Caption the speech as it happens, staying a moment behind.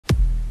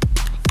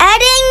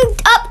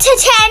to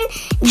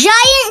 10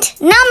 giant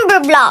number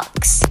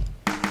blocks.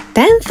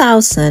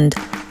 10,000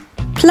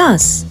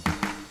 plus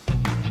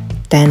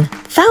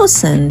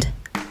 10,000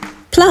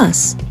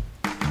 plus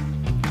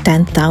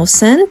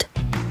 10,000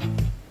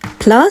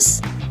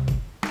 plus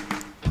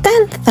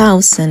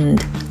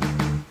 10,000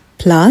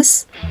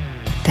 plus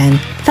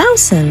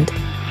 10,000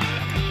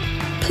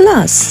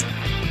 plus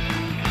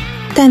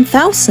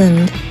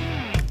 10,000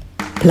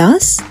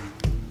 plus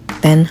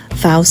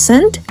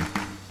 10,000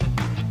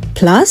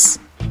 plus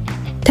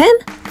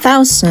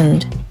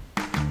 10,000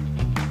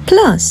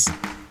 plus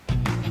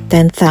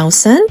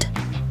 10,000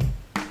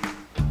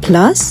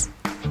 plus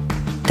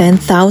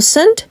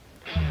 10,000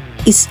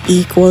 is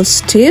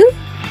equals to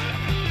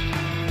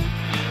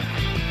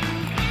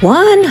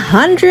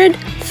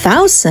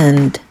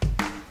 100,000.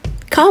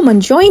 Come on,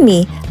 join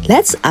me.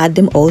 Let's add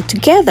them all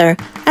together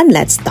and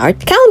let's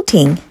start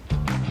counting.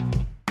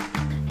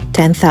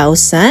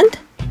 10,000,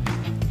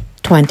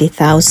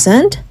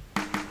 20,000,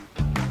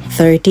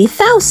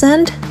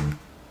 30,000,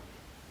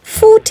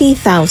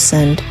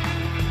 40,000,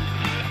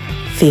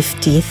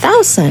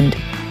 50,000,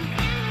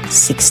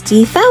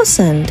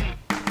 60,000,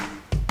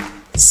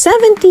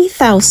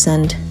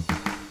 70,000,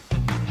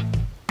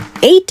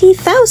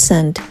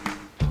 80,000,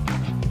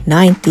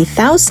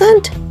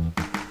 90,000,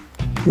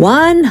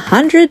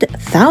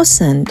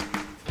 100,000.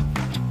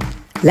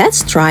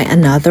 Let's try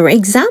another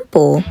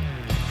example.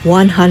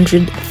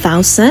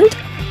 100,000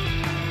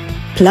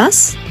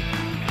 plus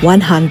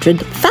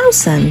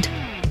 100,000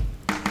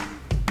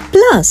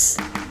 plus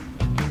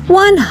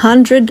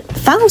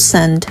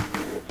 100,000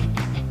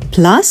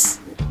 plus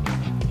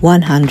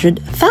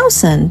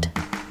 100,000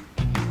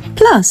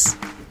 plus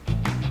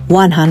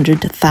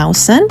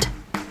 100,000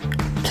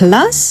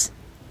 plus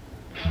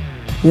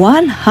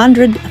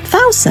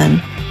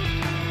 100,000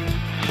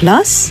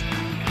 plus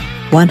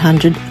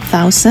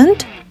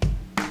 100,000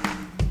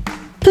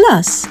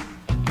 plus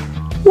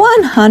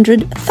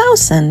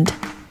 100,000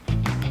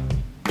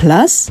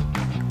 plus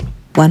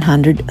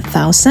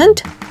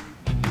 100,000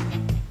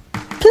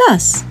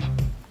 plus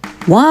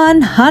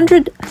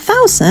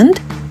 100,000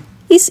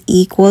 is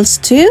equals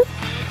to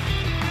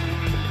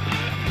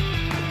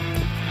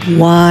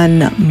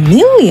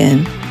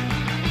 1,000,000.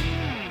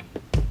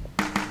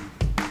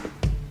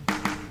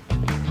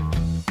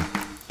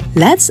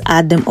 Let's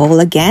add them all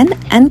again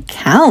and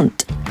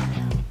count.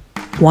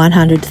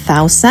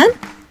 100,000,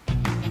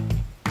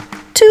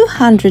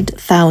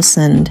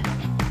 200,000,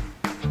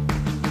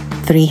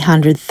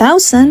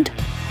 300,000,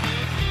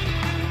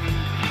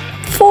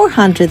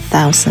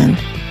 400,000,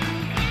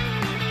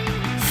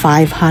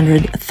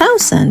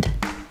 500,000,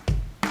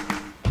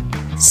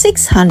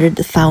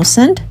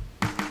 600,000,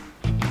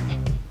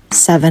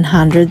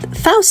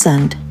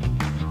 700,000,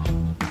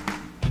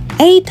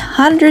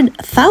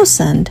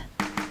 800,000,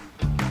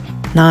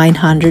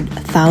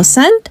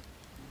 900,000,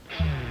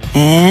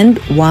 and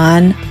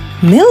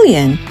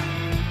 1,000,000.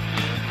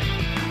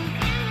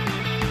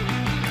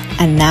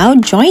 And now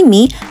join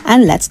me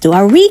and let's do a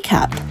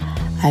recap.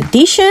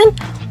 Addition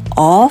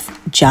of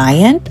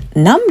giant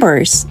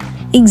numbers.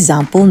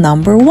 Example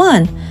number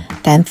 1.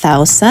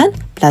 10,000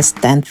 plus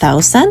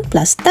 10,000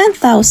 plus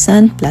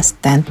 10,000 plus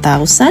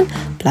 10,000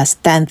 plus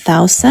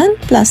 10,000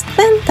 plus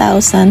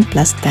 10,000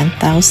 plus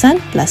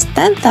 10,000 plus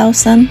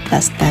 10,000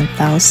 plus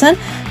 10,000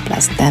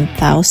 plus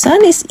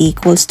 10,000 is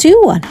equals to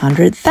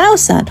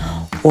 100,000.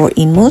 Or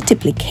in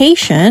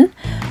multiplication,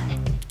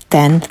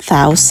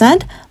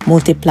 10,000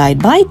 multiplied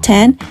by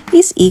 10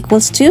 is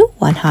equals to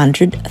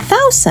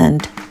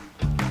 100,000.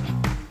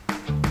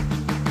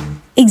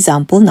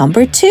 Example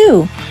number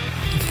 2.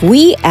 If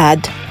we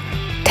add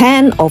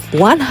 10 of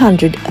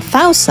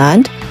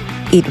 100,000,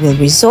 it will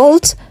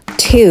result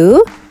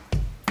to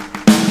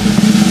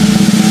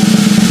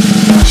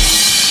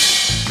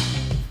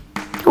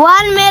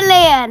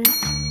 1,000,000.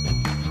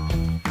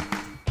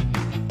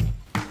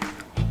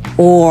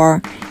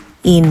 Or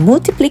in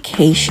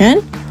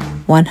multiplication,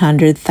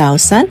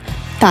 100,000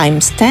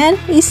 times 10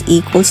 is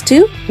equals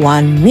to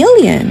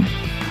 1,000,000.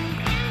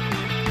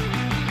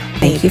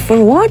 Thank you for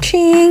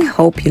watching.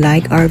 Hope you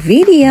like our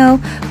video.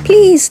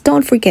 Please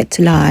don't forget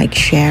to like,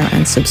 share,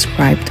 and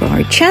subscribe to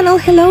our channel,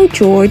 Hello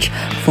George,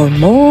 for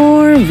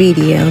more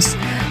videos.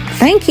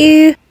 Thank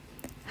you.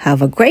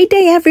 Have a great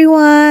day,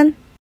 everyone.